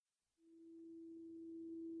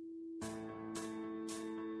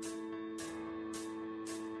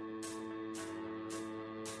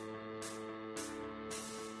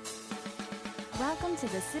Welcome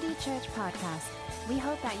to the City Church Podcast. We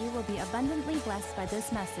hope that you will be abundantly blessed by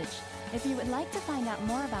this message. If you would like to find out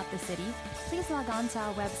more about the city, please log on to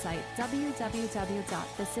our website,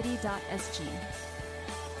 www.thecity.sg.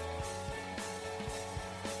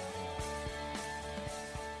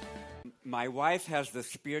 My wife has the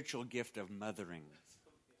spiritual gift of mothering.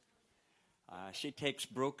 She takes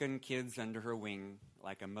broken kids under her wing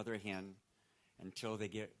like a mother hen until they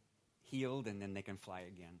get healed and then they can fly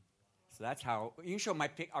again. So that's how, you can show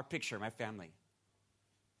our picture, my family.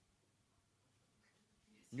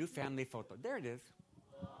 New family photo. There it is.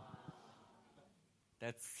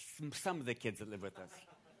 That's some of the kids that live with us.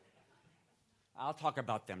 I'll talk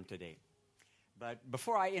about them today. But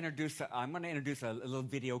before I'm going to introduce a little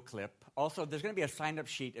video clip. Also, there's going to be a sign-up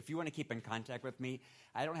sheet if you want to keep in contact with me.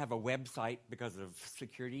 I don't have a website because of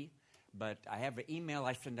security, but I have an email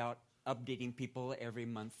I send out updating people every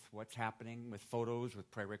month what's happening with photos, with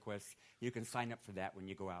prayer requests. You can sign up for that when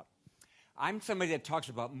you go out. I'm somebody that talks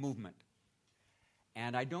about movement,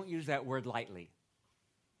 and I don't use that word lightly.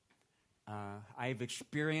 I've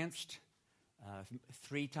experienced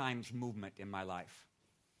 3 times movement in my life.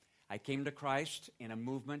 I came to Christ in a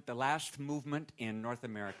movement, the last movement in North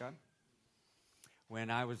America, when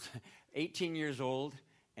I was 18 years old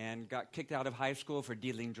and got kicked out of high school for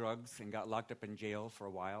dealing drugs and got locked up in jail for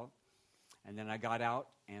a while. And then I got out,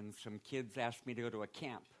 and some kids asked me to go to a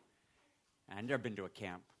camp. I'd never been to a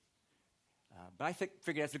camp. But I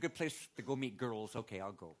figured that's a good place to go meet girls. Okay,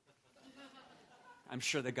 I'll go. I'm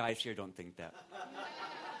sure the guys here don't think that.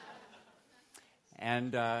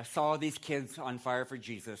 And saw these kids on fire for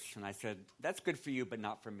Jesus, and I said, that's good for you, but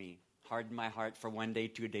not for me. Hardened my heart for 1 day,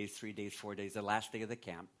 2 days, 3 days, 4 days, the last day of the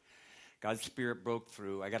camp. God's Spirit broke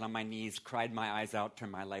through. I got on my knees, cried my eyes out,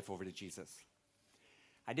 turned my life over to Jesus.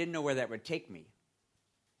 I didn't know where that would take me.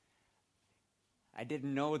 I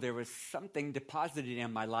didn't know there was something deposited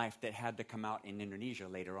in my life that had to come out in Indonesia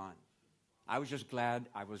later on. I was just glad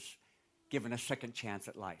I was given a second chance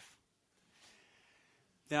at life.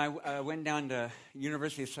 Then I went down to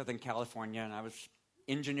University of Southern California, and I was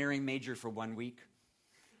engineering major for 1 week.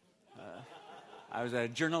 I was a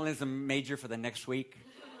journalism major for the next week.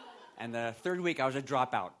 And the third week, I was a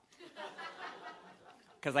dropout.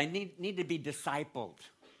 Because I need to be discipled.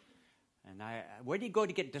 And where do you go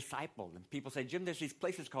to get discipled? And people say, Jim, there's these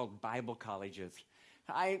places called Bible colleges.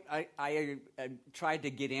 I tried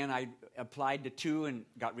to get in. I applied to 2 and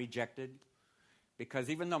got rejected.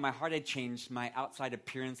 Because even though my heart had changed, my outside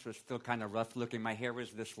appearance was still kind of rough looking. My hair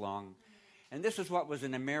was this long. And this is what was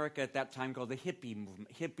in America at that time called the hippie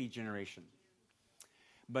movement, hippie generation.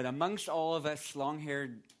 But amongst all of us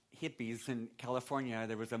long-haired hippies in California,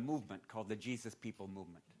 there was a movement called the Jesus People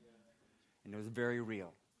movement. And it was very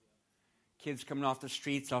real. Kids coming off the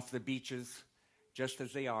streets, off the beaches, just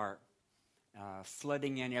as they are,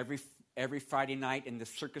 flooding in every Friday night in the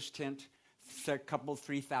circus tent, a couple,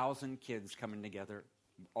 3,000 kids coming together,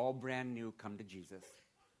 all brand new, come to Jesus.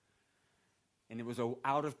 And it was an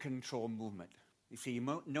out-of-control movement. You see,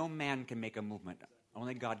 no man can make a movement.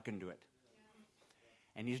 Only God can do it.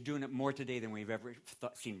 And he's doing it more today than we've ever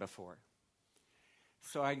seen before.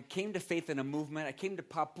 So I came to faith in a movement. I came to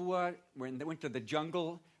Papua, went to the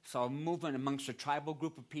jungle, saw a movement amongst a tribal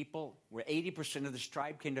group of people, where 80% of this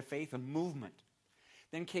tribe came to faith, a movement.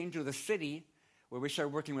 Then came to the city, where we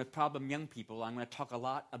started working with problem young people. I'm going to talk a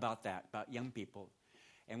lot about that, about young people.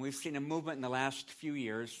 And we've seen a movement in the last few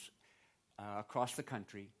years across the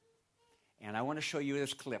country. And I want to show you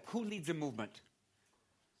this clip. Who leads a movement?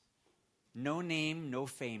 No name, no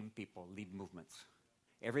fame people lead movements.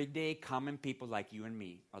 Everyday common people like you and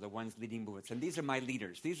me are the ones leading movements. And these are my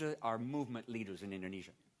leaders. These are our movement leaders in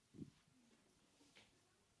Indonesia.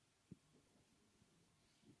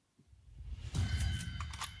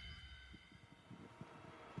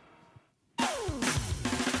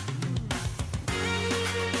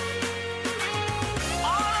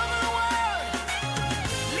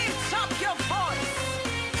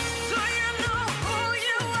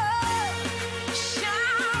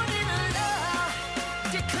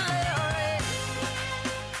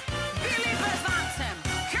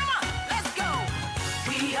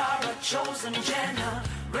 Chosen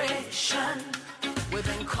generation, we've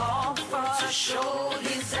been called for to show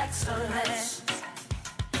His excellence.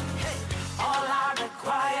 Hey, all I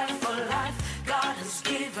require for life, God has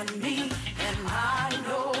given me, and I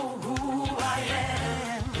know who I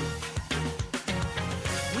am.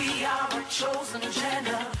 We are a chosen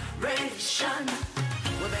generation,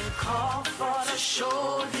 we've been called for to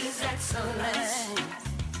show His excellence.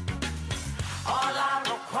 All I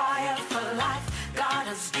require for life, God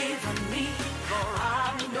has given me, for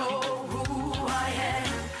I know who I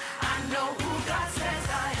am. I know who God's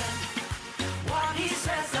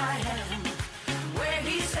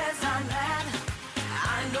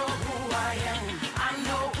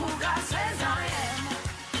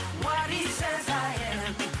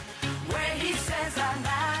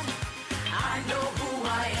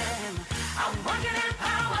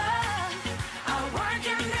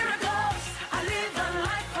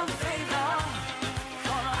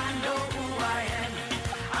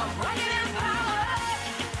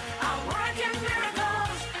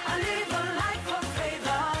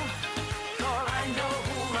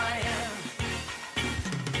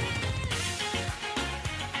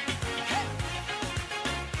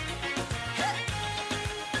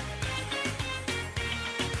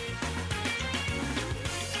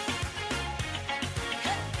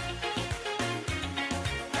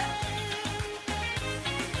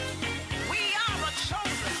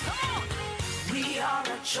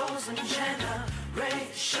chosen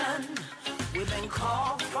generation. We've been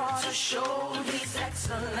called for to show His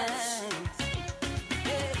excellence.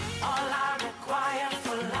 Hey, all I require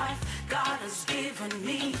for life, God has given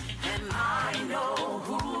me, and I know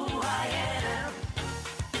who I am.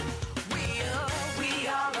 We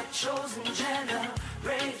are a chosen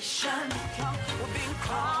generation. We've been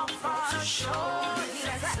called for to show His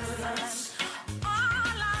excellence. All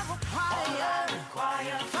I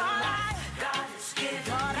require for life, God has given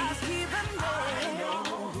me. I know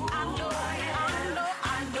who I am.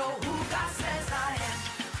 I know who God says I am.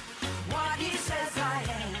 What He says I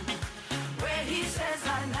am. Where He says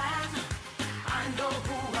I'm at. I know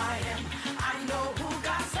who I am. I know who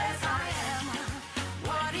God says I am.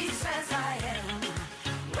 What He says I am.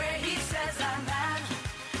 Where He says I'm at.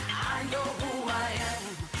 I know who I am.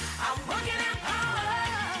 I'm walking in power.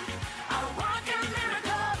 I walk in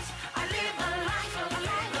miracles. I live a life of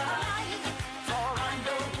labor. For I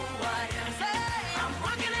know who I am. I'm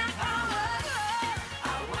walking in power. I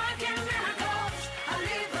walk in miracles. I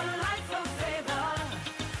live a life of favor.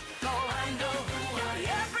 For I know who I am.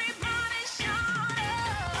 Everybody shout I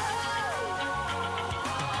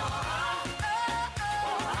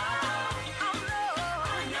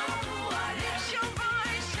know who I am. Lift your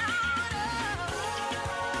voice, shout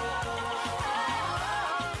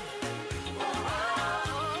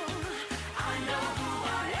I know who I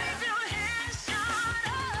am. Wave your hands, shout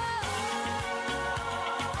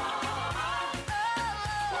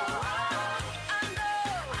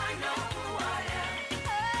I know who I am.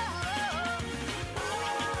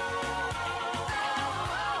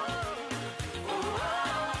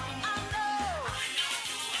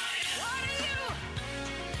 What are you?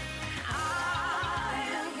 I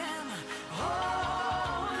am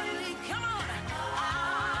holy. Come on. I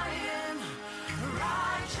am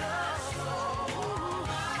righteous.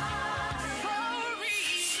 For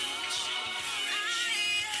rich.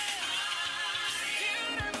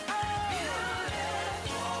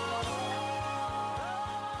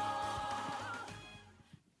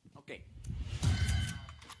 Okay.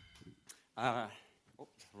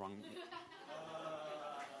 Oops, wrong.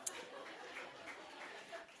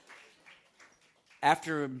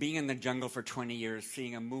 After being in the jungle for 20 years,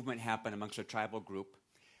 seeing a movement happen amongst a tribal group,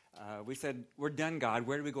 we said, we're done, God.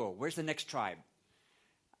 Where do we go? Where's the next tribe?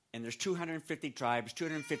 And there's 250 tribes,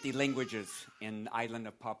 250 languages in the island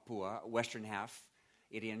of Papua, western half,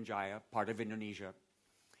 Irian Jaya, part of Indonesia.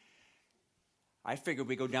 I figured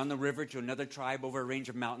we go down the river to another tribe over a range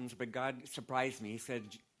of mountains, but God surprised me. He said,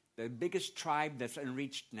 the biggest tribe that's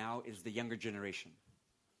unreached now is the younger generation.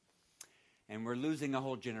 And we're losing a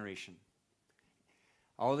whole generation.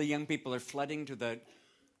 All the young people are flooding to the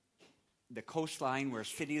coastline where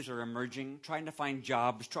cities are emerging, trying to find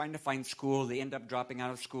jobs, trying to find school. They end up dropping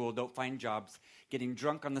out of school, don't find jobs, getting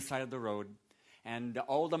drunk on the side of the road. And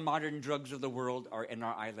all the modern drugs of the world are in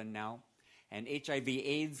our island now. And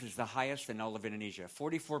HIV/AIDS is the highest in all of Indonesia.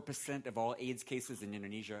 44% of all AIDS cases in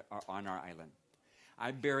Indonesia are on our island.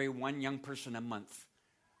 I bury one young person a month,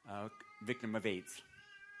 victim of AIDS.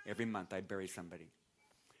 Every month I bury somebody.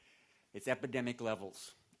 It's epidemic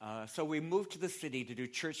levels. So we moved to the city to do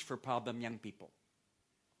church for problem young people.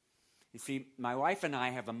 You see, my wife and I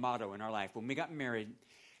have a motto in our life. When we got married,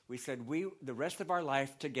 we said, the rest of our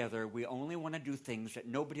life together, we only want to do things that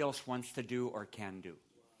nobody else wants to do or can do.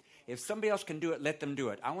 If somebody else can do it, let them do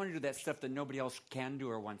it. I want to do that stuff that nobody else can do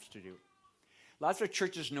or wants to do. Lots of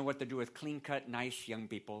churches know what to do with clean-cut, nice young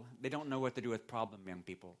people. They don't know what to do with problem young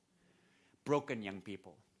people, broken young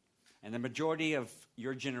people. And the majority of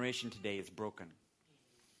your generation today is broken.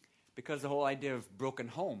 Because the whole idea of broken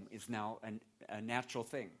home is now a natural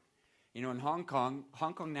thing. You know, in Hong Kong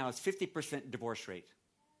now is 50% divorce rate.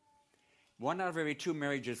 1 out of every 2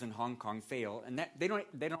 marriages in Hong Kong fail, and they don't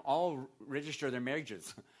all register their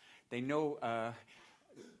marriages. They know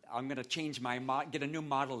I'm going to change get a new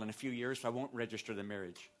model in a few years, so I won't register the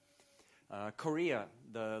marriage. Korea,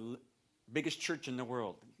 the biggest church in the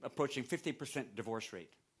world, approaching 50% divorce rate.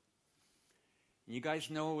 And you guys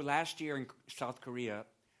know last year in South Korea,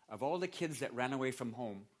 of all the kids that ran away from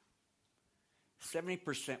home,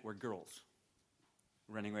 70% were girls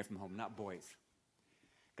running away from home, not boys.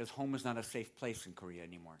 Because home is not a safe place in Korea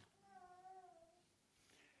anymore.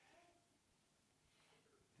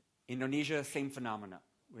 Indonesia, same phenomena.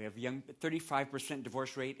 We have 35%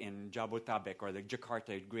 divorce rate in Jabodetabek, or the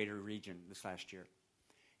Jakarta greater region this last year.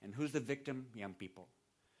 And who's the victim? Young people.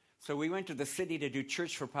 So we went to the city to do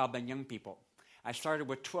church for problem young people. I started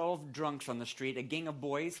with 12 drunks on the street, a gang of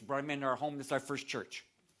boys, brought them into our home. This is our first church.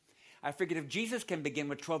 I figured if Jesus can begin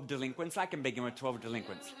with 12 delinquents, I can begin with 12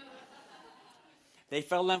 delinquents. They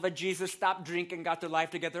fell in love with Jesus, stopped drinking, got their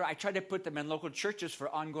life together. I tried to put them in local churches for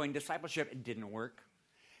ongoing discipleship. It didn't work.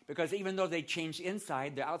 Because even though they changed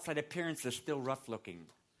inside, their outside appearance is still rough looking.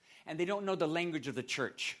 And they don't know the language of the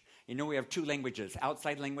church. You know, we have two languages,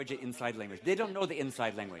 outside language and inside language. They don't know the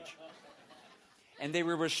inside language. And they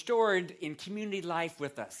were restored in community life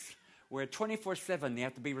with us, where 24/7 they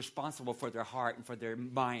have to be responsible for their heart and for their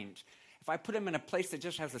mind. If I put them in a place that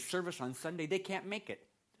just has a service on Sunday, they can't make it.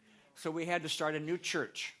 So we had to start a new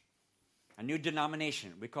church, a new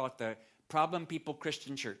denomination. We call it the Problem People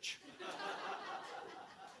Christian Church.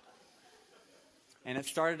 And it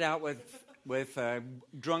started out with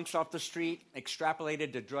drunks off the street,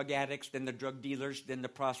 extrapolated to drug addicts, then the drug dealers, then the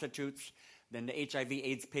prostitutes, then the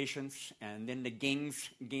HIV/AIDS patients, and then the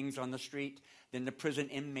gangs on the street, then the prison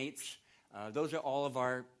inmates. Those are all of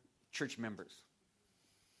our church members.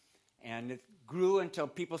 And it grew until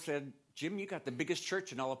people said, Jim, you got the biggest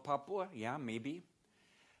church in all of Papua? Yeah, maybe.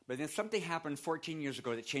 But then something happened 14 years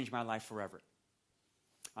ago that changed my life forever.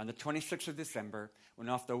 On the 26th of December, when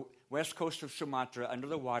off the west coast of Sumatra, under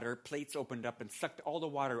the water, plates opened up and sucked all the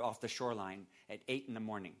water off the shoreline at 8 in the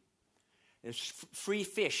morning. There's free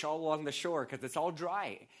fish all along the shore because it's all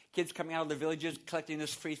dry. Kids coming out of the villages collecting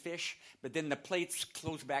this free fish, but then the plates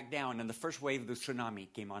closed back down and the first wave of the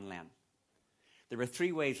tsunami came on land. There were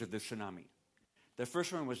 3 waves of the tsunami. The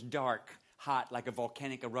first one was dark, hot, like a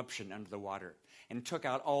volcanic eruption under the water, and took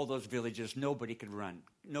out all those villages. Nobody could run.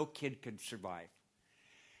 No kid could survive.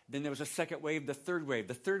 Then there was a second wave, the third wave.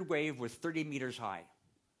 The third wave was 30 meters high.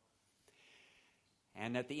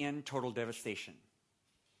 And at the end, total devastation.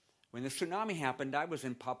 When the tsunami happened, I was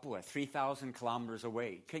in Papua, 3,000 kilometers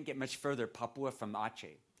away. Couldn't get much further, Papua from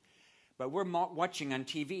Aceh. But we're watching on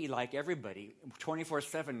TV like everybody,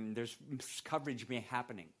 24/7, there's coverage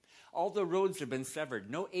happening. All the roads have been severed.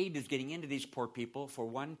 No aid is getting into these poor people for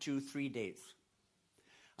 1, 2, 3 days.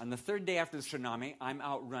 On the third day after the tsunami, I'm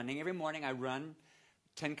out running. Every morning I run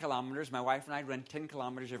 10 kilometers. My wife and I run 10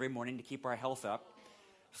 kilometers every morning to keep our health up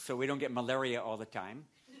so we don't get malaria all the time.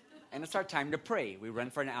 And it's our time to pray. We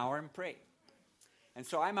run for an hour and pray. And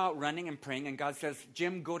so I'm out running and praying, and God says,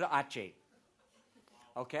 Jim, go to Aceh.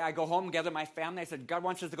 Okay, I go home, gather my family. I said, God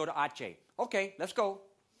wants us to go to Aceh. Okay, let's go.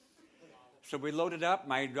 So we loaded up.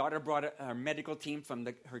 My daughter brought a medical team from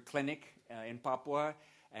her clinic in Papua,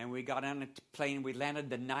 and we got on a plane. We landed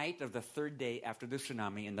the night of the third day after the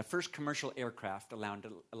tsunami in the first commercial aircraft allowed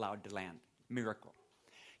to land. Miracle.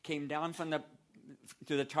 Came down to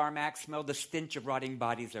the tarmac, smelled the stench of rotting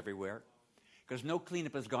bodies everywhere because no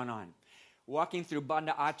cleanup has gone on. Walking through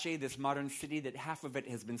Banda Aceh, this modern city that half of it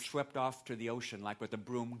has been swept off to the ocean like with a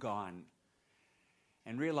broom gone.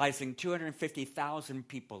 And realizing 250,000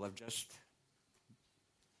 people have just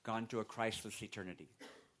gone to a Christless eternity.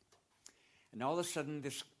 And all of a sudden,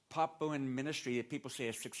 this Papuan ministry that people say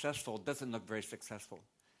is successful doesn't look very successful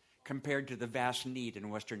compared to the vast need in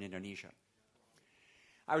Western Indonesia.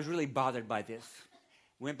 I was really bothered by this.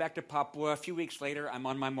 Went back to Papua. A few weeks later, I'm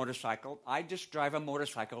on my motorcycle. I just drive a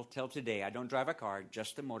motorcycle till today. I don't drive a car,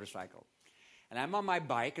 just a motorcycle. And I'm on my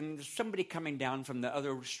bike, and there's somebody coming down from the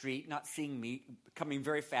other street, not seeing me, coming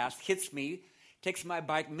very fast, hits me, takes my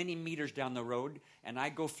bike many meters down the road, and I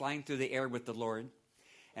go flying through the air with the Lord.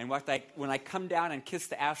 And when I come down and kiss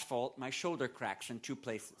the asphalt, my shoulder cracks in 2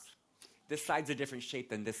 places. This side's a different shape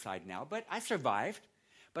than this side now, but I survived.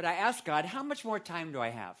 But I asked God, how much more time do I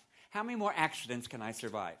have? How many more accidents can I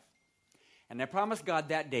survive? And I promised God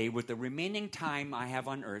that day, with the remaining time I have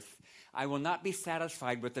on earth, I will not be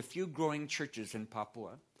satisfied with the few growing churches in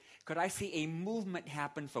Papua. Could I see a movement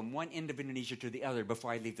happen from one end of Indonesia to the other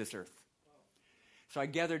before I leave this earth? So I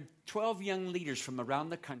gathered 12 young leaders from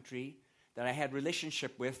around the country that I had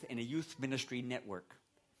relationship with in a youth ministry network.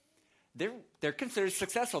 They're considered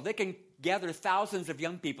successful. They can gather thousands of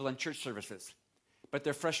young people in church services, but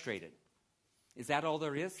they're frustrated. Is that all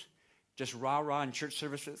there is? Just rah-rah in church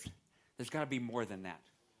services? There's got to be more than that.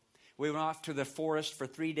 We went off to the forest for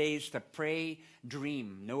 3 days to pray,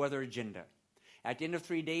 dream, no other agenda. At the end of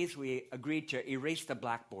 3 days, we agreed to erase the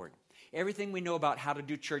blackboard. Everything we know about how to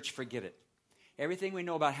do church, forget it. Everything we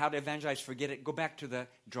know about how to evangelize, forget it. Go back to the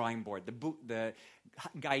drawing board, the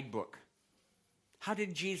guidebook. How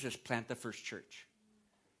did Jesus plant the first church?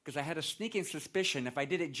 Because I had a sneaking suspicion if I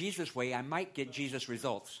did it Jesus' way, I might get Jesus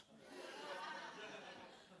results.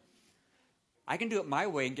 I can do it my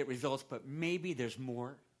way and get results, but maybe there's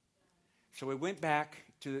more. So we went back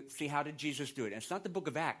to see how did Jesus do it. And it's not the book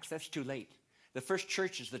of Acts. That's too late. The first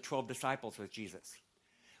church is the 12 disciples with Jesus.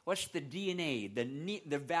 What's the DNA,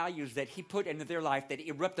 the values that he put into their life that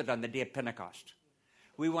erupted on the day of Pentecost?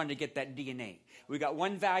 We wanted to get that DNA. We got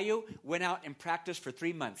one value, went out and practiced for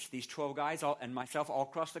 3 months. These 12 guys and myself all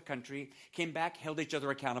across the country came back, held each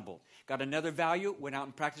other accountable. Got another value, went out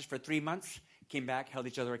and practiced for 3 months, came back, held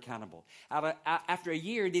each other accountable. After a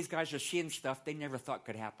year, these guys are seeing stuff they never thought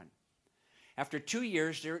could happen. After 2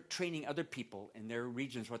 years, they're training other people in their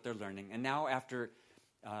regions what they're learning. And now after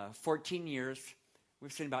 14 years,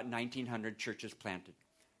 we've seen about 1,900 churches planted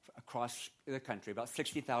across the country, about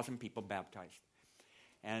 60,000 people baptized.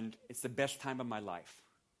 And it's the best time of my life.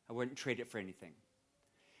 I wouldn't trade it for anything.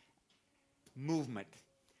 Movement.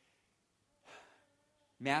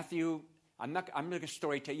 Matthew, I'm going to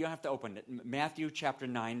story tell you. You don't have to open it. Matthew chapter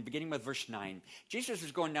 9, beginning with verse 9. Jesus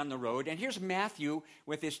is going down the road, and here's Matthew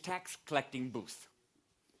with his tax collecting booth.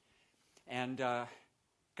 And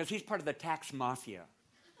because he's part of the tax mafia.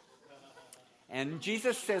 And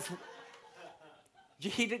Jesus says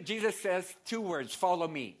 2 words, follow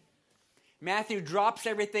me. Matthew drops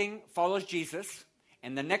everything, follows Jesus,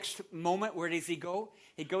 and the next moment, where does he go?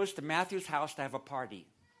 He goes to Matthew's house to have a party.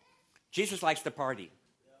 Jesus likes to party.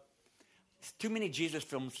 Too many Jesus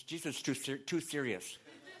films, Jesus is too serious.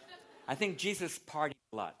 I think Jesus partied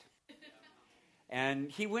a lot. And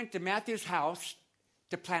he went to Matthew's house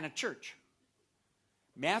to plant a church.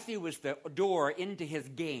 Matthew was the door into his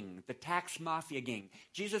gang, the tax mafia gang.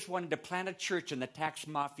 Jesus wanted to plant a church in the tax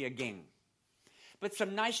mafia gang. But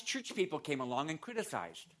some nice church people came along and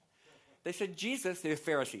criticized. They said, Jesus, the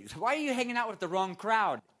Pharisees, why are you hanging out with the wrong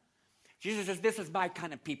crowd? Jesus says, this is my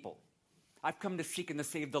kind of people. I've come to seek and to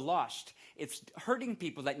save the lost. It's hurting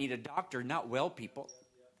people that need a doctor, not well people.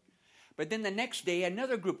 But then the next day,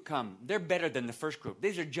 another group come. They're better than the first group.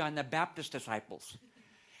 These are John the Baptist disciples.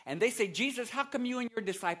 And they say, Jesus, how come you and your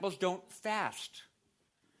disciples don't fast?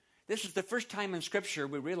 This is the first time in Scripture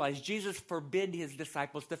we realize Jesus forbid his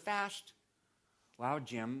disciples to fast. Wow,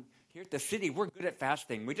 Jim, here at the city, we're good at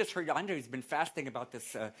fasting. We just heard Andre's been fasting about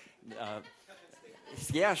this.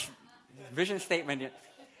 Yes, vision statement.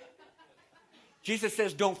 Jesus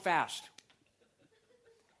says, don't fast.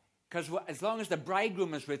 Because as long as the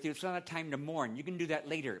bridegroom is with you, it's not a time to mourn. You can do that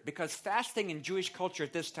later. Because fasting in Jewish culture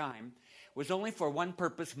at this time was only for one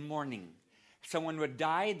purpose, mourning. Someone would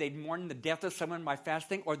die, they'd mourn the death of someone by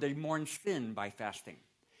fasting, or they'd mourn sin by fasting.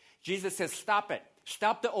 Jesus says, stop it.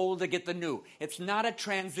 Stop the old to get the new. It's not a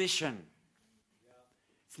transition.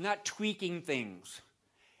 It's not tweaking things.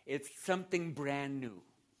 It's something brand new.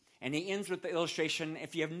 And he ends with the illustration,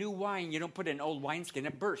 if you have new wine, you don't put it in old wineskin,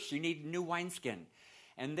 it bursts. You need new wineskin.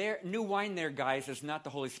 And new wine there, guys, is not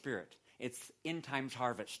the Holy Spirit. It's end times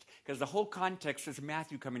harvest. Because the whole context is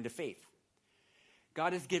Matthew coming to faith.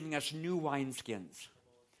 God is giving us new wineskins.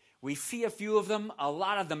 We see a few of them, a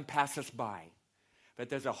lot of them pass us by. But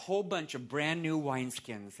there's a whole bunch of brand new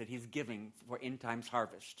wineskins that he's giving for end times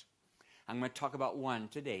harvest. I'm going to talk about one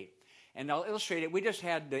today. And I'll illustrate it. We just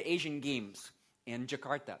had the Asian Games in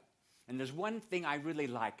Jakarta. And there's one thing I really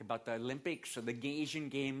like about the Olympics or the Asian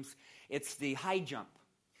Games. It's the high jump,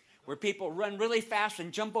 where people run really fast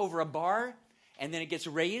and jump over a bar, and then it gets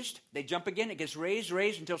raised. They jump again. It gets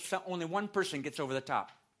raised until only one person gets over the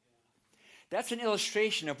top. That's an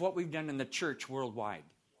illustration of what we've done in the church worldwide.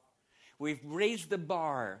 We've raised the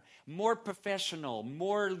bar, more professional,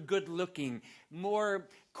 more good-looking, more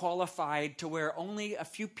qualified to where only a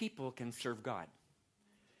few people can serve God.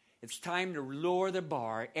 It's time to lower the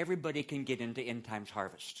bar. Everybody can get into end times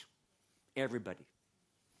harvest. Everybody.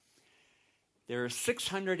 There are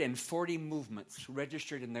 640 movements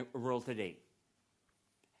registered in the world today.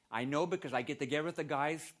 I know because I get together with the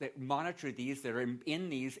guys that monitor these, that are in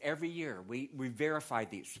these every year. We verify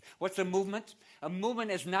these. What's a movement? A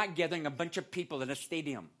movement is not gathering a bunch of people in a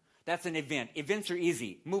stadium. That's an event. Events are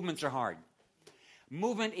easy. Movements are hard.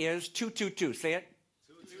 Movement is 222. Say it.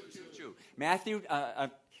 222. Matthew,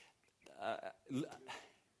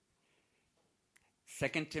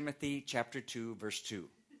 2 Timothy chapter 2, verse 2.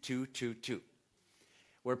 222.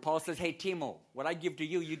 Where Paul says, hey, Timo, what I give to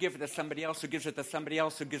you, you give it to somebody else who gives it to somebody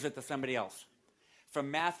else who gives it to somebody else.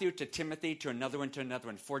 From Matthew to Timothy to another one,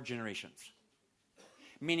 4 generations.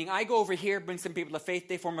 Meaning I go over here, bring some people to faith,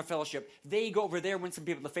 they form a fellowship. They go over there, win some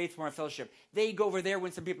people to faith, form a fellowship. They go over there,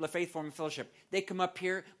 win some people to faith, form a fellowship. They come up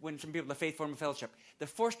here, win some people to faith, form a fellowship. The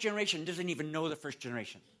 4th generation doesn't even know the 1st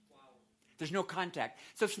generation. There's no contact.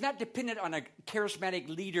 So it's not dependent on a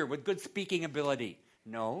charismatic leader with good speaking ability.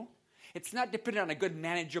 No. It's not dependent on a good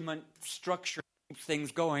management structure that keeps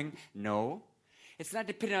things going. No. It's not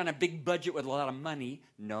dependent on a big budget with a lot of money.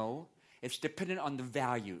 No. It's dependent on the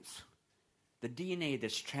values. The DNA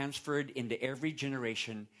that's transferred into every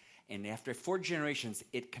generation. And after 4 generations,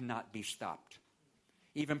 it cannot be stopped.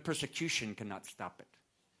 Even persecution cannot stop it.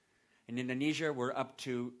 In Indonesia, we're up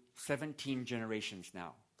to 17 generations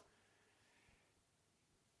now.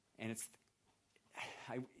 And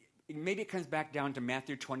maybe it comes back down to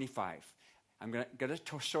Matthew 25. I'm going to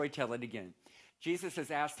storytell it again. Jesus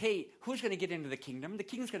is asked, hey, who's going to get into the kingdom? The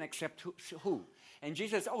king's going to accept who? And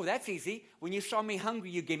Jesus says, oh, that's easy. When you saw me hungry,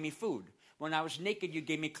 you gave me food. When I was naked, you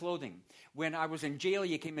gave me clothing. When I was in jail,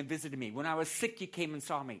 you came and visited me. When I was sick, you came and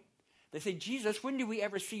saw me. They say, Jesus, when did we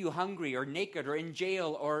ever see you hungry or naked or in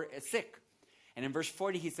jail or sick? And in verse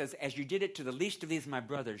 40, he says, as you did it to the least of these, my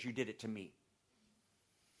brothers, you did it to me.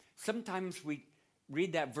 Sometimes we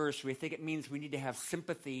read that verse, we think it means we need to have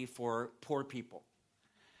sympathy for poor people.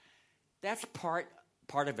 That's part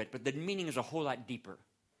of it, but the meaning is a whole lot deeper.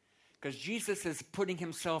 Because Jesus is putting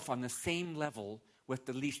himself on the same level with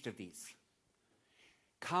the least of these.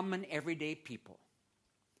 Common, everyday people.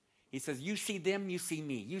 He says, you see them, you see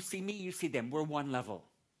me. You see me, you see them. We're one level.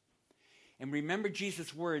 And remember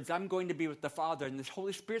Jesus' words, I'm going to be with the Father, and this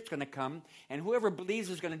Holy Spirit's going to come, and whoever believes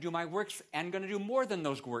is going to do my works and going to do more than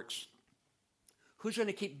those works. Who's going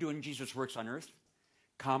to keep doing Jesus' works on earth?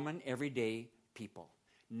 Common, everyday people.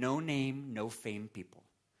 No name, no fame people.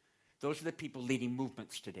 Those are the people leading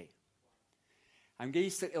movements today. I'm giving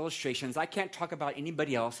you some illustrations. I can't talk about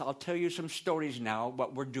anybody else. I'll tell you some stories now,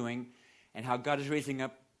 what we're doing, and how God is raising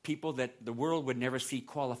up people that the world would never see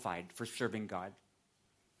qualified for serving God.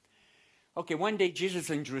 Okay, one day Jesus is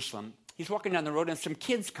in Jerusalem. He's walking down the road and some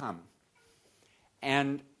kids come.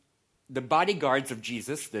 And the bodyguards of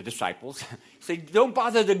Jesus, the disciples, say, don't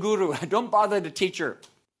bother the guru, don't bother the teacher.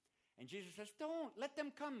 And Jesus says, don't, let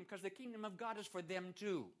them come because the kingdom of God is for them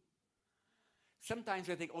too. Sometimes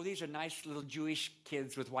I think, oh, these are nice little Jewish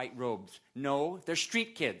kids with white robes. No, they're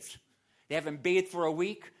street kids. They haven't bathed for a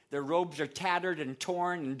week. Their robes are tattered and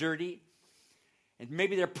torn and dirty. And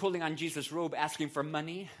maybe they're pulling on Jesus' robe asking for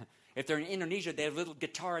money. If they're in Indonesia, they have a little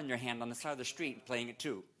guitar in their hand on the side of the street playing it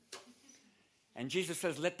too. And Jesus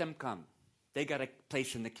says, let them come. They got a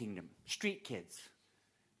place in the kingdom. Street kids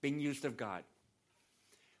being used of God.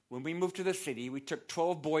 When we moved to the city, we took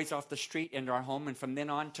 12 boys off the street into our home, and from then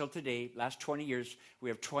on till today, last 20 years, we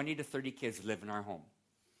have 20 to 30 kids live in our home.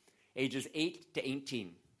 Ages 8 to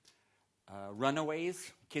 18. Runaways,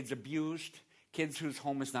 kids abused, kids whose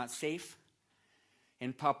home is not safe.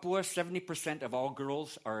 In Papua, 70% of all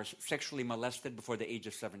girls are sexually molested before the age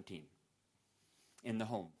of 17 in the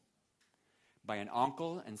home by an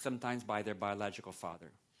uncle and sometimes by their biological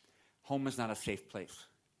father. Home is not a safe place.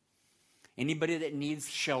 Anybody that needs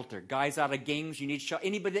shelter, guys out of gangs, you need shelter.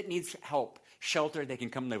 Anybody that needs help, shelter, they can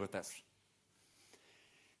come live with us.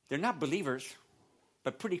 They're not believers,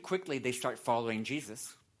 but pretty quickly they start following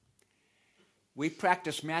Jesus. We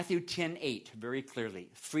practice Matthew 10:8 very clearly.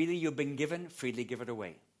 Freely you've been given, freely give it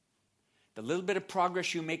away. The little bit of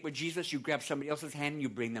progress you make with Jesus, you grab somebody else's hand and you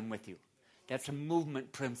bring them with you. That's a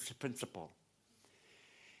movement principle.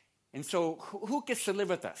 And so who gets to live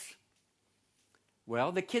with us?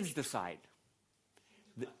 Well, the kids decide.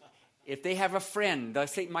 If they have a friend, they'll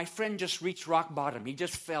say, my friend just reached rock bottom. He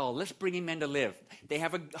just fell. Let's bring him in to live. They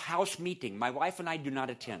have a house meeting. My wife and I do not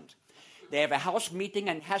attend. They have a house meeting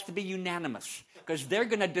and it has to be unanimous because they're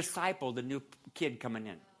going to disciple the new kid coming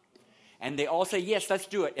in. And they all say, yes, let's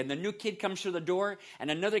do it. And the new kid comes through the door and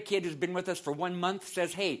another kid who's been with us for 1 month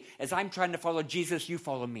says, hey, as I'm trying to follow Jesus, you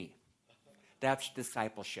follow me. That's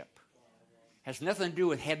discipleship. Has nothing to do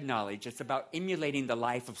with head knowledge. It's about emulating the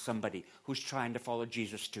life of somebody who's trying to follow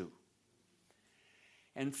Jesus too.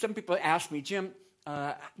 And some people ask me, Jim,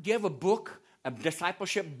 do you have a book, a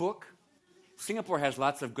discipleship book? Singapore has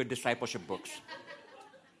lots of good discipleship books.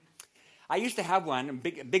 I used to have one, a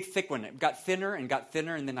big thick one. It got thinner, and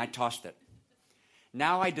then I tossed it.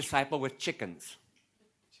 Now I disciple with chickens.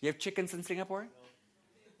 You have chickens in Singapore?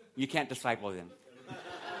 You can't disciple them.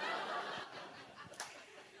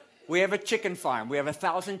 We have a chicken farm. We have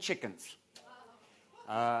 1,000 chickens.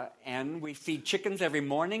 And we feed chickens every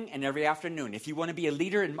morning and every afternoon. If you want to be a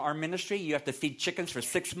leader in our ministry, you have to feed chickens for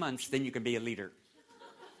 6 months, then you can be a leader.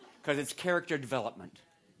 Because it's character development.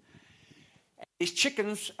 And these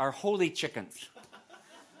chickens are holy chickens.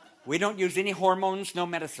 We don't use any hormones, no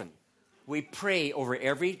medicine. We pray over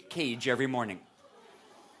every cage every morning.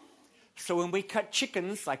 So when we cut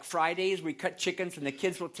chickens, like Fridays, we cut chickens and the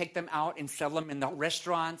kids will take them out and sell them in the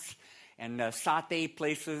restaurants and satay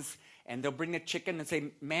places. And they'll bring a chicken and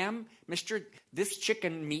say, ma'am, mister, this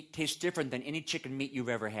chicken meat tastes different than any chicken meat you've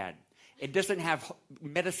ever had. It doesn't have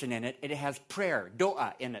medicine in it. It has prayer,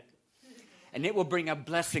 doa in it. And it will bring a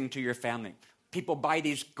blessing to your family. People buy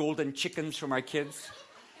these golden chickens from our kids.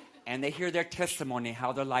 And they hear their testimony,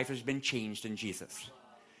 how their life has been changed in Jesus.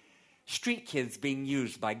 Street kids being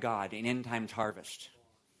used by God in end times harvest.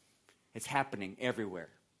 It's happening everywhere.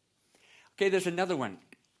 Okay, there's another one.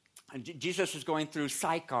 Jesus is going through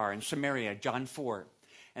Sychar in Samaria, John 4.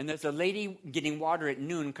 And there's a lady getting water at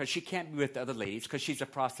noon because she can't be with the other ladies because she's a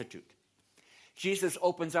prostitute. Jesus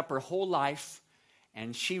opens up her whole life,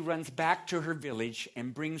 and she runs back to her village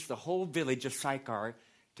and brings the whole village of Sychar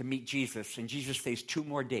to meet Jesus. And Jesus stays 2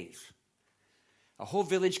 more days. A whole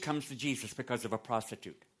village comes to Jesus because of a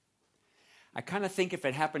prostitute. I kind of think if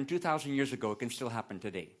it happened 2,000 years ago, it can still happen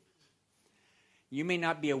today. You may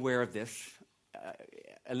not be aware of this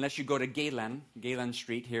unless you go to Geylang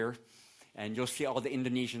Street here, and you'll see all the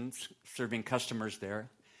Indonesians serving customers there.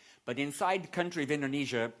 But inside the country of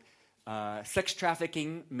Indonesia, sex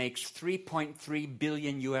trafficking makes $3.3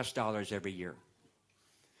 billion every year.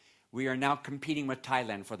 We are now competing with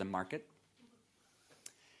Thailand for the market.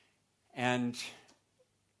 And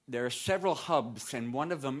there are several hubs, and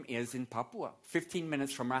one of them is in Papua, 15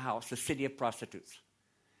 minutes from our house, a city of prostitutes.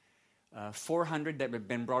 400 that have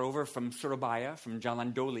been brought over from Surabaya, from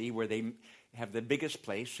Jalan Doli, where they have the biggest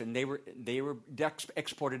place, and they were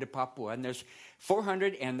exported to Papua. And there's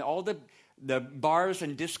 400, and all the bars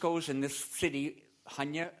and discos in this city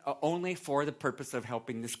hanya only for the purpose of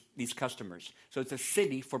helping these customers. So it's a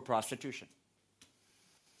city for prostitution.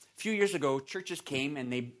 A few years ago, churches came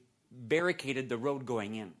and they barricaded the road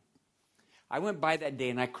going in. I went by that day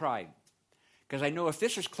and I cried. Because I know if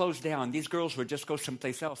this is closed down, these girls would just go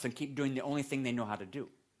someplace else and keep doing the only thing they know how to do.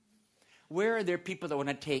 Where are there people that want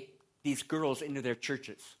to take these girls into their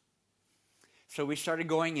churches? So we started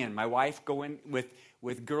going in. My wife going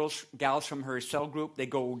with gals from her cell group. They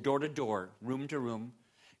go door to door, room to room,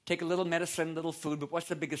 take a little medicine, little food. But what's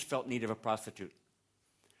the biggest felt need of a prostitute?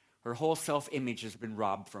 Her whole self-image has been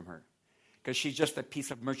robbed from her because she's just a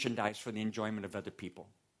piece of merchandise for the enjoyment of other people.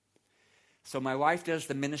 So my wife does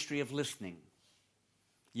the ministry of listening.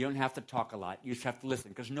 You don't have to talk a lot. You just have to listen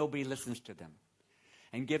because nobody listens to them.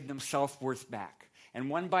 And give them self-worth back. And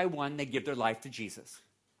one by one, they give their life to Jesus.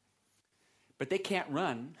 But they can't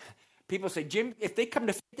run. People say, Jim, if they come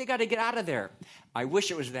to faith, they got to get out of there. I wish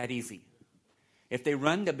it was that easy. If they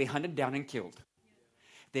run, they'll be hunted down and killed.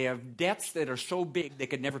 They have debts that are so big they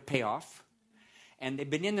could never pay off. And they've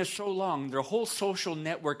been in there so long, their whole social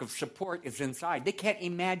network of support is inside. They can't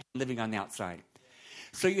imagine living on the outside.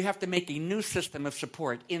 So you have to make a new system of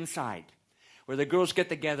support inside, where the girls get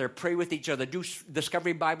together, pray with each other, do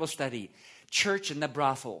Discovery Bible study, church in the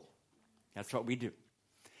brothel. That's what we do.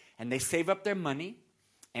 And they save up their money,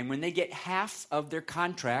 and when they get half of their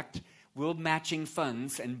contract, we'll matching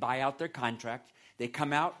funds and buy out their contract. They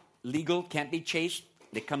come out, legal, can't be chased.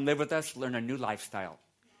 They come live with us, learn a new lifestyle.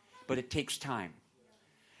 But it takes time.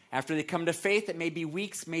 After they come to faith, it may be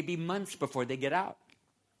weeks, maybe months before they get out.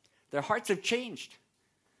 Their hearts have changed,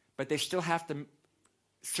 but they still have to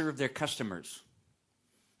serve their customers.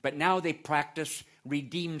 But now they practice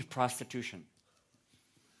redeemed prostitution.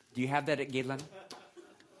 Do you have that at Geylang?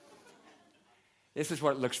 This is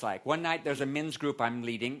what it looks like. One night there's a men's group I'm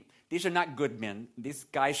leading. These are not good men. These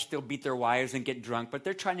guys still beat their wives and get drunk, but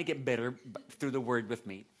they're trying to get better through the word with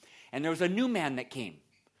me. And there was a new man that came.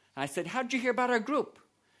 And I said, how'd you hear about our group?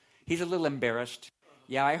 He's a little embarrassed.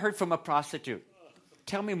 Yeah, I heard from a prostitute.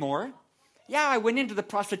 Tell me more. Yeah, I went into the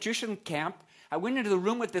prostitution camp. I went into the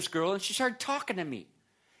room with this girl, and she started talking to me.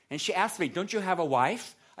 And she asked me, don't you have a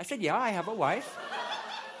wife? I said, yeah, I have a wife.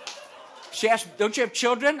 She asked, don't you have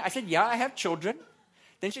children? I said, yeah, I have children.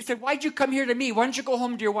 Then she said, why'd you come here to me? Why don't you go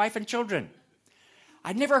home to your wife and children?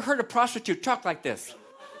 I'd never heard a prostitute talk like this.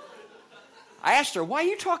 I asked her, why are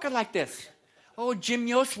you talking like this? Oh, Jim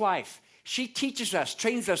Yost's wife. She teaches us,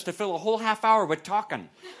 trains us to fill a whole half hour with talking.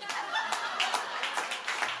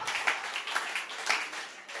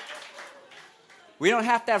 We don't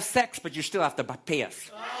have to have sex, but you still have to pay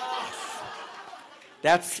us.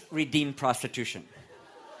 That's redeemed prostitution.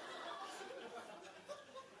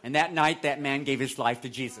 And that night, that man gave his life to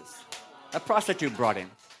Jesus. A prostitute brought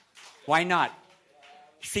him. Why not?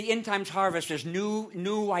 See, End Times Harvest, there's new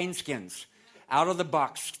wineskins. Out of the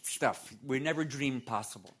box stuff we never dreamed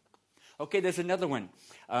possible. Okay, there's another one.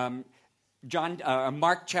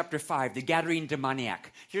 Mark chapter 5, the Gadarene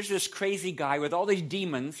demoniac. Here's this crazy guy with all these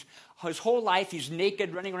demons. His whole life he's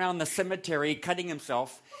naked, running around the cemetery, cutting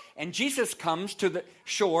himself. And Jesus comes to the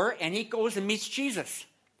shore, and he goes and meets Jesus.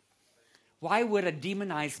 Why would a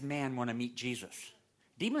demonized man want to meet Jesus?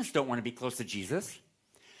 Demons don't want to be close to Jesus.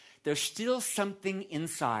 There's still something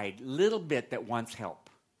inside, little bit, that wants help.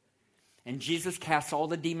 And Jesus casts all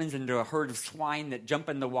the demons into a herd of swine that jump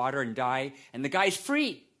in the water and die. And the guy's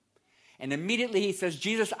free. And immediately he says,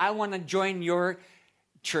 Jesus, I want to join your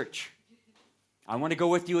church. I want to go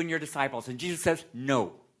with you and your disciples. And Jesus says,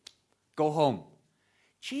 no, go home.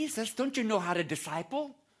 Jesus, don't you know how to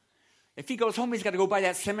disciple? If he goes home, he's got to go by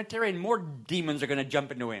that cemetery and more demons are going to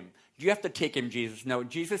jump into him. You have to take him, Jesus. No,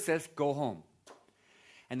 Jesus says, go home.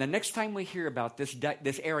 And the next time we hear about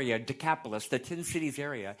this area, Decapolis, the 10 cities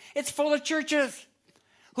area, it's full of churches.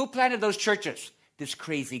 Who planted those churches? This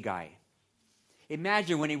crazy guy.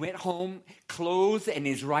 Imagine when he went home, clothed in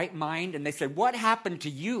his right mind, and they said, what happened to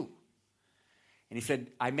you? And he said,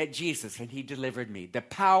 I met Jesus, and he delivered me. The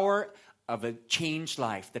power of a changed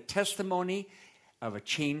life, the testimony of a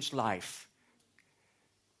changed life.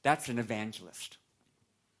 That's an evangelist.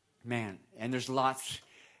 Man, and there's lots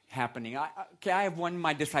happening. I have one of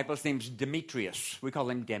my disciples named Demetrius. We call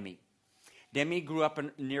him Demi. Demi grew up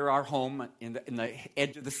near our home in the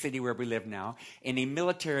edge of the city where we live now in a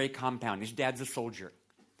military compound. His dad's a soldier.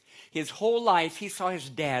 His whole life, he saw his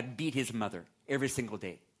dad beat his mother every single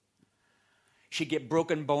day. She'd get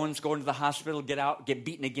broken bones, go into the hospital, get out, get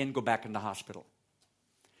beaten again, go back in the hospital.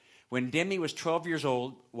 When Demi was 12 years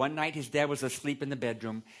old, one night his dad was asleep in the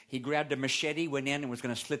bedroom. He grabbed a machete, went in, and was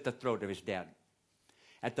going to slit the throat of his dad.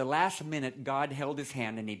 At the last minute, God held his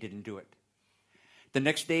hand, and he didn't do it. The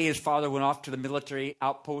next day, his father went off to the military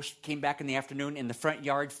outpost, came back in the afternoon, in the front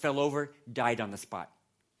yard, fell over, died on the spot.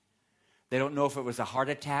 They don't know if it was a heart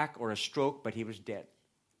attack or a stroke, but he was dead.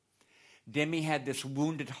 Demi had this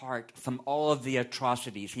wounded heart from all of the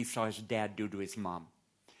atrocities he saw his dad do to his mom.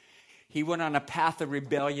 He went on a path of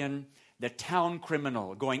rebellion, the town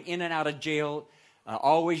criminal, going in and out of jail,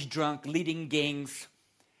 always drunk, leading gangs.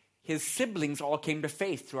 His siblings all came to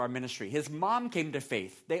faith through our ministry. His mom came to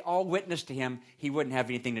faith. They all witnessed to him. He wouldn't have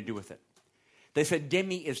anything to do with it. They said,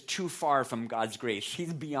 Demi is too far from God's grace.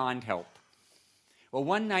 He's beyond help. Well,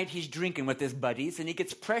 one night he's drinking with his buddies, and he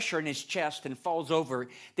gets pressure in his chest and falls over.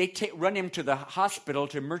 They run him to the hospital,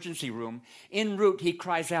 to emergency room. En route, he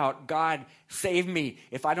cries out, God, save me.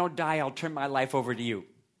 If I don't die, I'll turn my life over to you.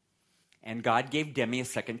 And God gave Demi a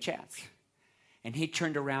second chance. And he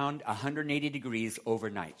turned around 180 degrees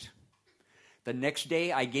overnight. The next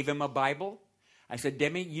day, I gave him a Bible. I said,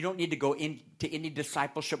 Demi, you don't need to go into any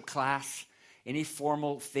discipleship class, any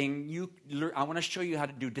formal thing. I want to show you how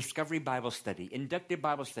to do discovery Bible study, inductive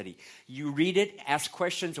Bible study. You read it, ask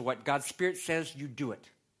questions of what God's Spirit says, you do it.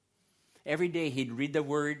 Every day, he'd read the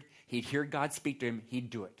Word, he'd hear God speak to him, he'd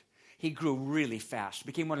do it. He grew really fast,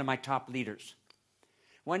 became one of my top leaders.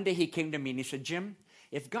 One day, he came to me and he said, Jim,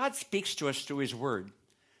 if God speaks to us through his word,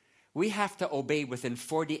 we have to obey within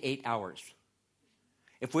 48 hours.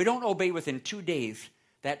 If we don't obey within 2 days,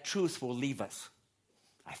 that truth will leave us.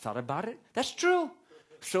 I thought about it. That's true.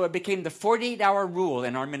 So it became the 48-hour rule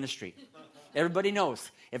in our ministry. Everybody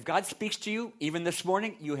knows. If God speaks to you, even this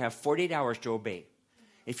morning, you have 48 hours to obey.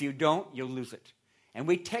 If you don't, you'll lose it. And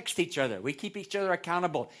we text each other. We keep each other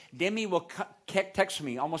accountable. Demi will text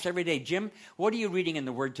me almost every day. Jim, what are you reading in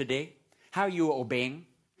the Word today? How are you obeying?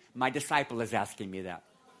 My disciple is asking me that.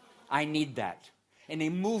 I need that. In a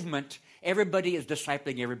movement, everybody is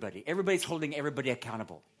discipling everybody. Everybody's holding everybody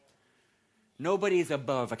accountable. Nobody is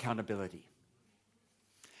above accountability.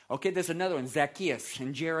 Okay, there's another one, Zacchaeus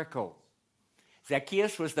in Jericho.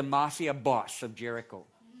 Zacchaeus was the mafia boss of Jericho.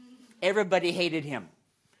 Everybody hated him.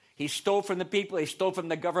 He stole from the people. He stole from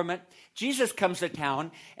the government. Jesus comes to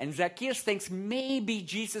town, and Zacchaeus thinks maybe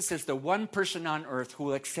Jesus is the one person on earth who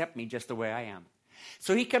will accept me just the way I am.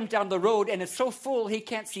 So he comes down the road, and it's so full he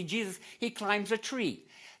can't see Jesus. He climbs a tree.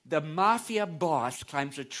 The mafia boss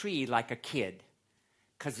climbs a tree like a kid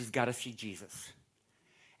because he's got to see Jesus.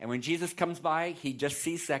 And when Jesus comes by, he just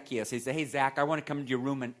sees Zacchaeus. He says, hey, Zach, I want to come to your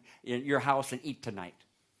room and your house and eat tonight.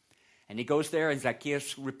 And he goes there, and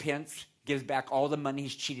Zacchaeus repents, gives back all the money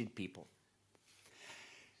he's cheated people.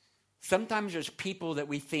 Sometimes there's people that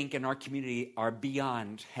we think in our community are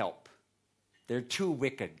beyond help. They're too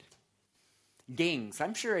wicked. Gangs.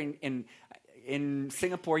 I'm sure in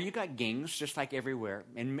Singapore, you got gangs just like everywhere.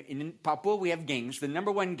 In Papua, we have gangs. The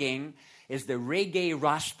number one gang is the Reggae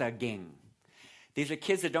Rasta gang. These are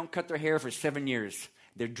kids that don't cut their hair for 7 years.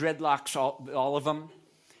 They're dreadlocks, all of them.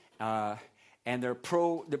 And they're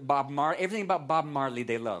pro Bob Marley. Everything about Bob Marley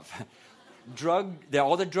they love.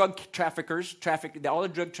 All the drug traffickers, all the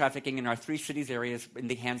drug trafficking in our 3 cities areas in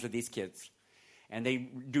the hands of these kids. And they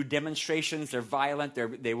do demonstrations. They're violent.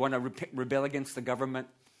 They want to rebel against the government.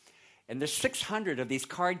 And there's 600 of these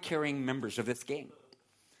card-carrying members of this gang.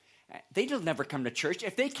 They'll never come to church.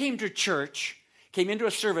 If they came to church, came into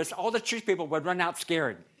a service, all the church people would run out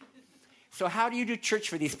scared. So how do you do church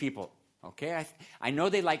for these people? Okay, I know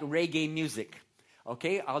they like reggae music.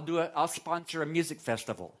 Okay, I'll sponsor a music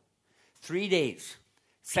festival. 3 days,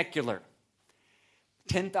 secular.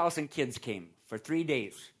 10,000 kids came for 3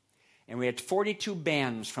 days. And we had 42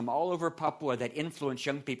 bands from all over Papua that influenced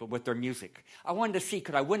young people with their music. I wanted to see,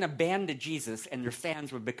 could I win a band to Jesus and their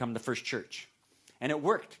fans would become the first church? And it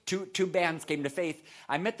worked. Two bands came to faith.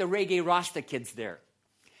 I met the Reggae Rasta kids there.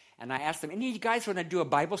 And I asked them, any of you guys want to do a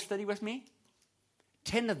Bible study with me?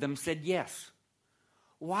 10 of them said yes.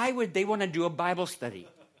 Why would they want to do a Bible study?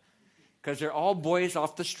 Because they're all boys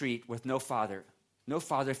off the street with no father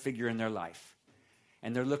figure in their life.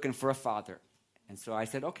 And they're looking for a father. And so I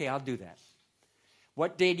said, okay, I'll do that.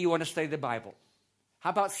 What day do you want to study the Bible? How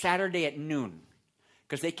about Saturday at noon?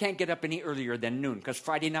 Because they can't get up any earlier than noon, because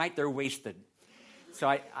Friday night they're wasted. So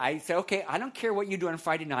I said, okay, I don't care what you do on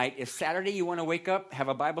Friday night. If Saturday you want to wake up, have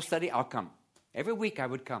a Bible study, I'll come. Every week I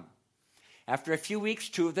would come. After a few weeks,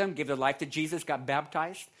 2 of them gave their life to Jesus, got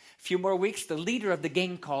baptized. A few more weeks, the leader of the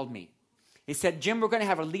gang called me. He said, Jim, we're going to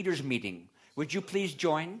have a leaders meeting. Would you please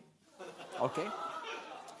join? Okay.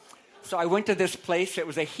 So I went to this place. It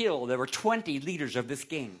was a hill. There were 20 leaders of this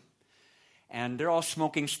gang. And they're all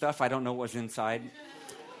smoking stuff. I don't know what was inside.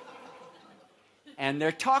 And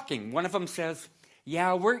they're talking. One of them says,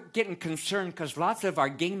 yeah, we're getting concerned because lots of our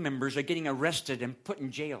gang members are getting arrested and put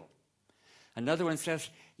in jail. Another one says,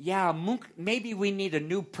 yeah, maybe we need a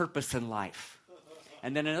new purpose in life.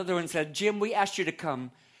 And then another one said, Jim, we asked you to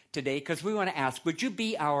come today because we want to ask, would you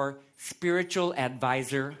be our spiritual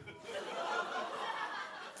advisor?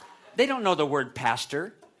 They don't know the word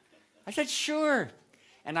pastor. I said, sure.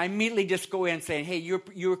 And I immediately just go in saying, hey,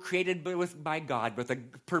 you were created by God with a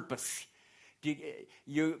purpose.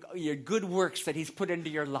 Your good works that he's put into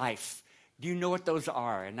your life, do you know what those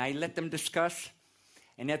are? And I let them discuss.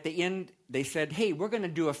 And at the end, they said, hey, we're going to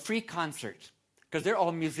do a free concert. Because they're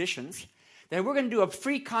all musicians. Then we're going to do a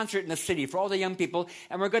free concert in the city for all the young people.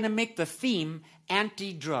 And we're going to make the theme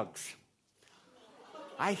anti-drugs.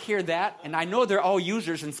 I hear that, and I know they're all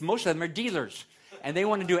users, and most of them are dealers. And they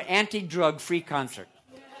want to do an anti-drug free concert.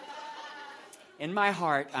 In my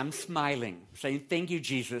heart, I'm smiling, saying, thank you,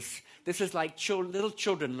 Jesus. This is like little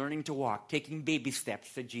children learning to walk, taking baby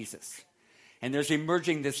steps to Jesus. And there's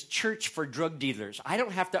emerging this church for drug dealers. I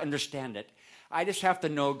don't have to understand it. I just have to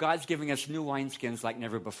know God's giving us new wineskins like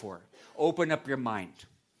never before. Open up your mind.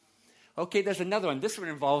 Okay, there's another one. This one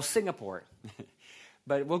involves Singapore.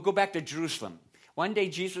 But we'll go back to Jerusalem. One day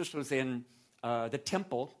Jesus was in the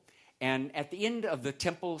temple, and at the end of the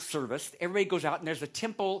temple service, everybody goes out, and there's a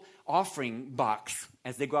temple offering box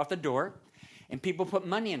as they go out the door, and people put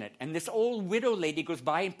money in it. And this old widow lady goes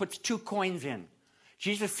by and puts 2 coins in.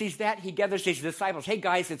 Jesus sees that. He gathers his disciples. Hey,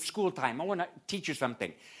 guys, it's school time. I want to teach you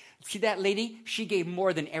something. See that lady? She gave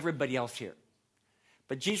more than everybody else here.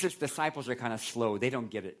 But Jesus' disciples are kind of slow. They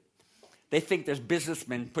don't get it. They think there's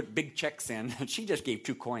businessmen put big checks in. She just gave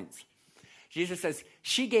 2 coins. Jesus says,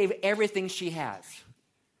 she gave everything she has.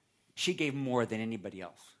 She gave more than anybody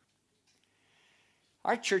else.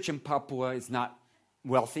 Our church in Papua is not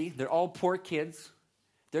wealthy. They're all poor kids.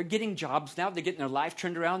 They're getting jobs now. They're getting their life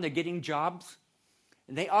turned around. They're getting jobs.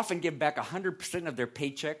 And they often give back 100% of their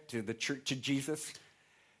paycheck to the church, to Jesus.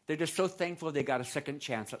 They're just so thankful they got a second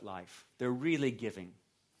chance at life. They're really giving.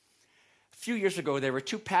 A few years ago, there were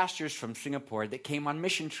 2 pastors from Singapore that came on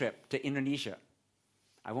mission trip to Indonesia.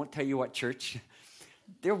 I won't tell you what church.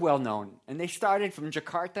 They're well known. And they started from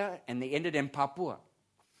Jakarta and they ended in Papua.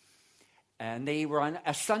 And they were on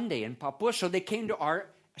a Sunday in Papua, so they came to our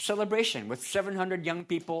celebration with 700 young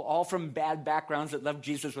people, all from bad backgrounds that love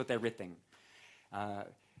Jesus with everything.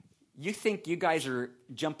 You think you guys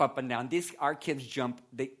jump up and down. Our kids jump.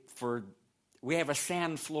 We have a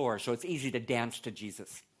sand floor, so it's easy to dance to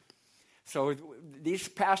Jesus. So these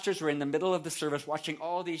pastors were in the middle of the service watching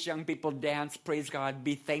all these young people dance, praise God,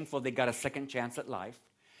 be thankful they got a second chance at life.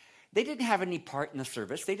 They didn't have any part in the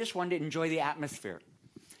service. They just wanted to enjoy the atmosphere.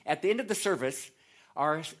 At the end of the service,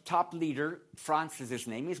 our top leader, Franz is his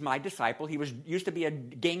name, he's my disciple. He used to be a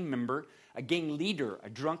gang member, a gang leader, a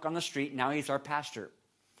drunk on the street. Now he's our pastor.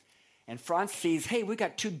 And Franz sees, hey, we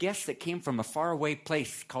got 2 guests that came from a faraway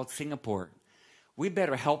place called Singapore. We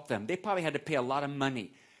better help them. They probably had to pay a lot of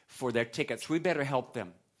money for their tickets. We better help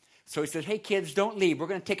them. So he says, hey, kids, don't leave. We're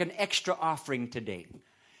going to take an extra offering today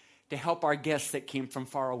to help our guests that came from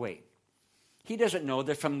far away. He doesn't know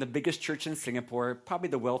they're from the biggest church in Singapore, probably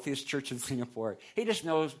the wealthiest church in Singapore. He just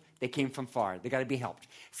knows they came from far. They got to be helped.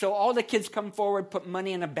 So all the kids come forward, put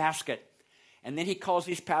money in a basket. And then he calls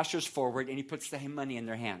these pastors forward and he puts the money in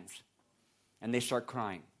their hands. And they start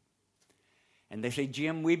crying. And they say,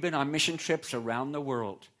 Jim, we've been on mission trips around the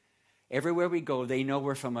world. Everywhere we go, they know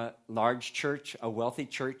we're from a large church, a wealthy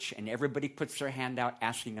church, and everybody puts their hand out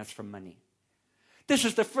asking us for money. This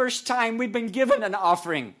is the first time we've been given an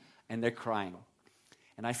offering. And they're crying.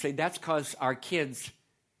 And I say, that's because our kids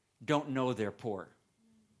don't know they're poor.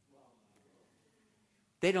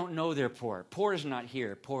 They don't know they're poor. Poor is not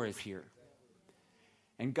here. Poor is here.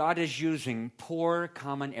 And God is using poor,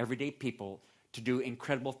 common, everyday people to do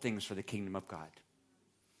incredible things for the kingdom of God,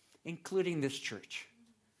 including this church.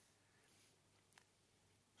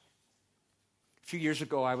 A few years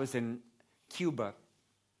ago, I was in Cuba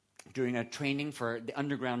doing a training for the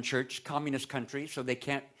underground church, communist country, so they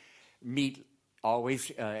can't meet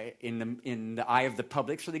always in the eye of the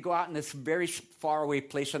public. So they go out in this very far away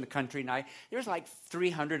place in the country, and there's like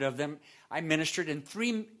 300 of them. I ministered, and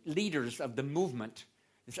 3 leaders of the movement,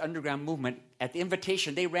 this underground movement, at the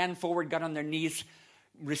invitation, they ran forward, got on their knees,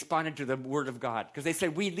 responded to the word of God. Because they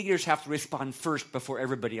said, we leaders have to respond first before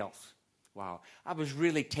everybody else. Wow. I was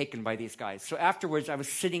really taken by these guys. So afterwards, I was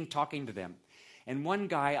sitting talking to them. And one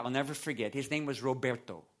guy, I'll never forget, his name was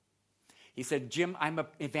Roberto. He said, Jim, I'm an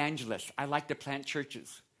evangelist. I like to plant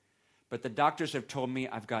churches. But the doctors have told me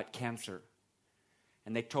I've got cancer.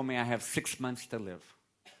 And they told me I have 6 months to live.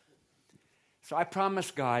 So I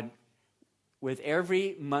promised God, with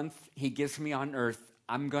every month he gives me on earth,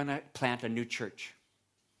 I'm going to plant a new church.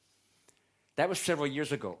 That was several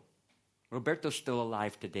years ago. Roberto's still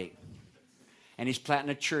alive today. And he's planting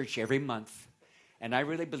a church every month. And I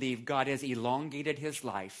really believe God has elongated his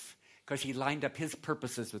life because he lined up his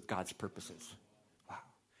purposes with God's purposes. Wow.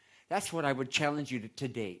 That's what I would challenge you to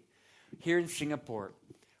today. Here in Singapore,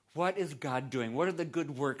 what is God doing? What are the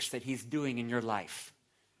good works that he's doing in your life?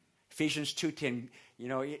 Ephesians 2:10,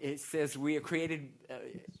 it says we are created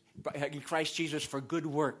in Christ Jesus for good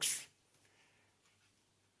works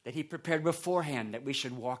that he prepared beforehand that we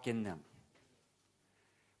should walk in them.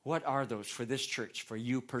 What are those for this church, for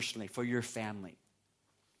you personally, for your family?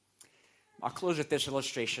 I'll close with this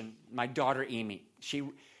illustration. My daughter, Amy,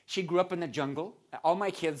 she grew up in the jungle. All my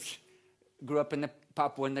kids grew up in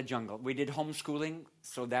Papua in the jungle. We did homeschooling,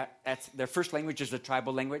 so that's their first language is the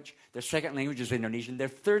tribal language. Their second language is Indonesian. Their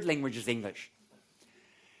third language is English.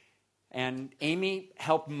 And Amy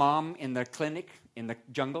helped mom in the clinic in the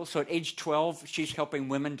jungle. So at age 12, she's helping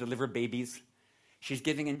women deliver babies. She's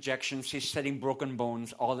giving injections. She's setting broken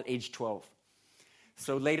bones, all at age 12.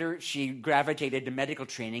 So later, she gravitated to medical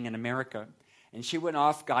training in America. And she went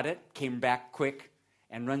off, got it, came back quick,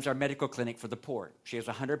 and runs our medical clinic for the poor. She has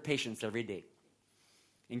 100 patients every day.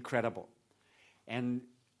 Incredible. And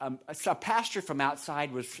a pastor from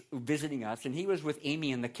outside was visiting us, and he was with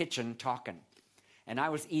Amy in the kitchen talking. And I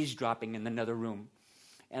was eavesdropping in another room.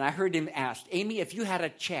 And I heard him ask, Amy, if you had a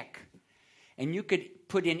check and you could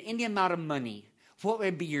put in any amount of money, what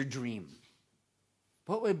would be your dream?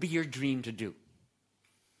 What would be your dream to do?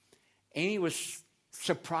 Amy was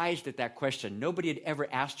surprised at that question. Nobody had ever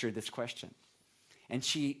asked her this question. And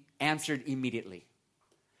she answered immediately,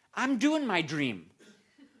 I'm doing my dream.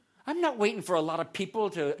 I'm not waiting for a lot of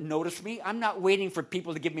people to notice me. I'm not waiting for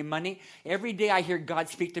people to give me money. Every day I hear God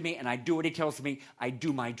speak to me and I do what he tells me. I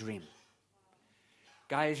do my dream.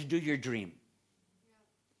 Guys, do your dream.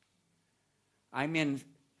 I'm in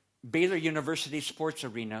Baylor University sports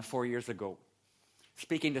arena 4 years ago,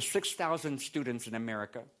 speaking to 6,000 students in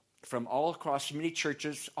America from all across many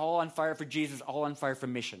churches, all on fire for Jesus, all on fire for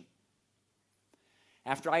mission.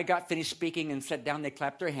 After I got finished speaking and sat down, they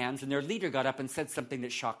clapped their hands, and their leader got up and said something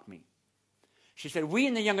that shocked me. She said, we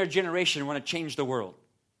in the younger generation want to change the world.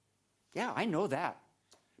 Yeah, I know that.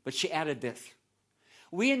 But she added this.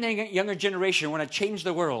 We in the younger generation want to change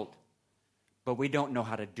the world, but we don't know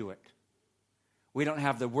how to do it. We don't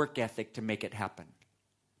have the work ethic to make it happen.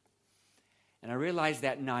 And I realized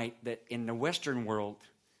that night that in the Western world,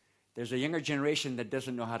 there's a younger generation that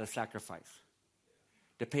doesn't know how to sacrifice,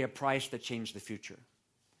 to pay a price to change the future.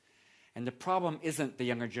 And the problem isn't the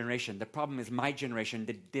younger generation. The problem is my generation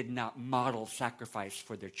that did not model sacrifice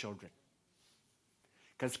for their children.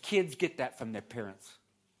 Because kids get that from their parents.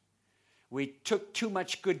 We took too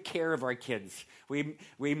much good care of our kids. We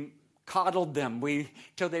coddled them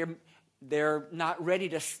till they're not ready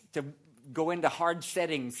to go into hard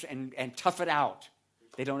settings and tough it out.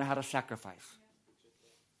 They don't know how to sacrifice.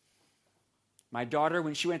 My daughter,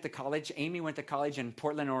 when she went to college, Amy went to college in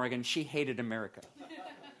Portland, Oregon. She hated America.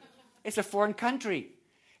 It's a foreign country.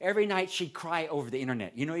 Every night she'd cry over the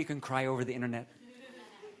internet. You know you can cry over the internet?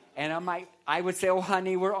 And I would say, oh,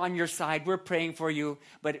 honey, we're on your side. We're praying for you.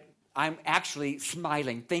 But I'm actually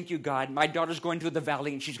smiling. Thank you, God. My daughter's going through the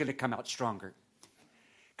valley, and she's going to come out stronger.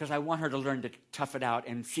 Because I want her to learn to tough it out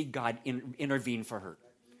and see God intervene for her.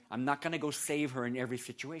 I'm not going to go save her in every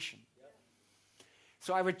situation.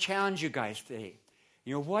 So I would challenge you guys today.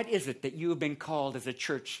 What is it that you have been called as a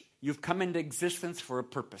church? You've come into existence for a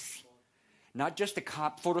purpose. Not just to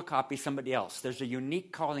photocopy somebody else. There's a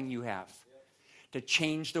unique calling you have to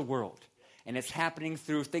change the world. And it's happening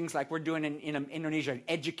through things like we're doing in Indonesia,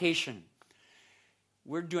 education.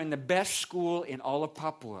 We're doing the best school in all of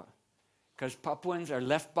Papua because Papuans are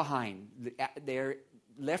left behind. They're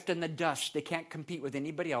left in the dust. They can't compete with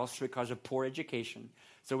anybody else because of poor education.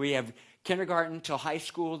 So we have kindergarten till high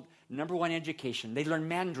school, #1 education. They learn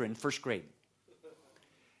Mandarin first grade.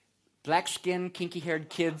 Black-skinned, kinky-haired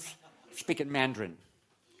kids speaking Mandarin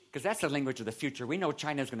because that's the language of the future. We know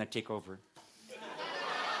China's going to take over.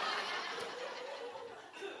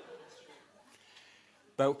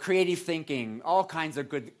 But creative thinking, all kinds of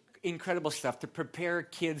good, incredible stuff to prepare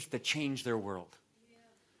kids to change their world.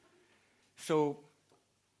 So,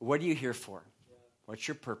 what are you here for? What's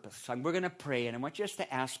your purpose? So we're going to pray, and I want you just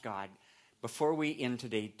to ask God, before we end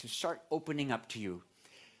today, to start opening up to you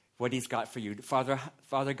what He's got for you.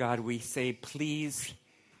 Father God, we say, please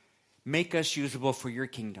make us usable for your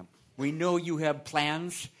kingdom. We know you have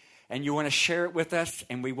plans, and you want to share it with us,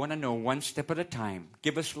 and we want to know one step at a time.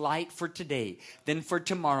 Give us light for today, then for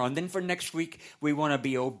tomorrow, and then for next week. We want to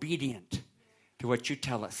be obedient to what you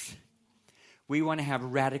tell us. We want to have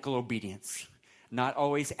radical obedience, not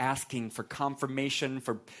always asking for confirmation,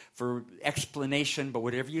 for explanation, but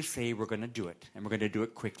whatever you say, we're going to do it, and we're going to do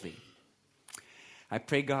it quickly. I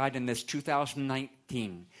pray, God, in this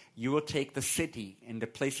 2019, you will take the city into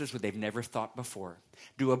places where they've never thought before.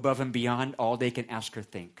 Do above and beyond all they can ask or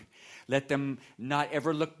think. Let them not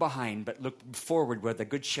ever look behind, but look forward where the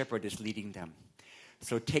Good Shepherd is leading them.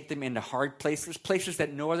 So take them into hard places, places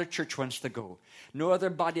that no other church wants to go. No other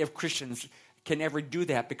body of Christians can ever do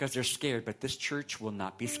that because they're scared, but this church will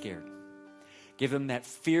not be scared. Give them that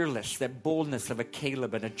fearless, that boldness of a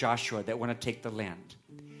Caleb and a Joshua that want to take the land.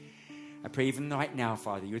 I pray even right now,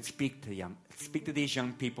 Father, you would speak to these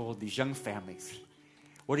young people, these young families.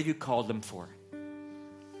 What have you called them for?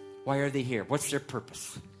 Why are they here? What's their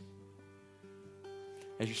purpose?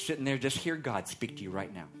 As you're sitting there, just hear God speak to you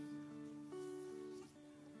right now.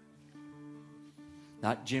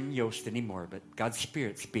 Not Jim Yost anymore, but God's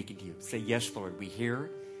Spirit speaking to you. Say, yes, Lord, we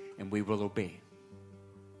hear and we will obey.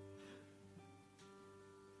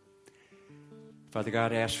 Father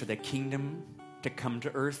God, I ask for the kingdom to come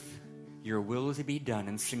to earth. Your will to be done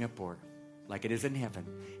in Singapore like it is in heaven.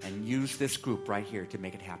 And use this group right here to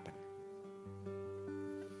make it happen.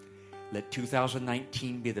 Let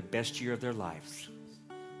 2019 be the best year of their lives.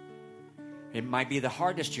 It might be the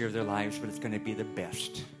hardest year of their lives, but it's going to be the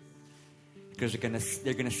best. Because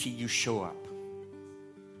they're going to see you show up.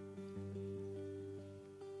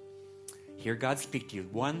 Hear God speak to you.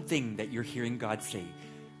 One thing that you're hearing God say.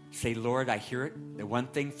 Say, Lord, I hear it. The one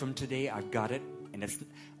thing from today, I've got it. And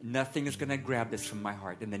nothing is going to grab this from my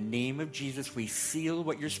heart. In the name of Jesus, we seal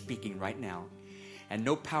what you're speaking right now. And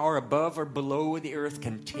no power above or below the earth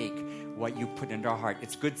can take what you put into our heart.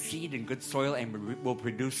 It's good seed and good soil and will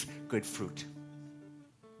produce good fruit.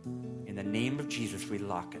 In the name of Jesus, we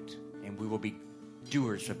lock it. And we will be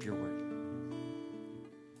doers of your word.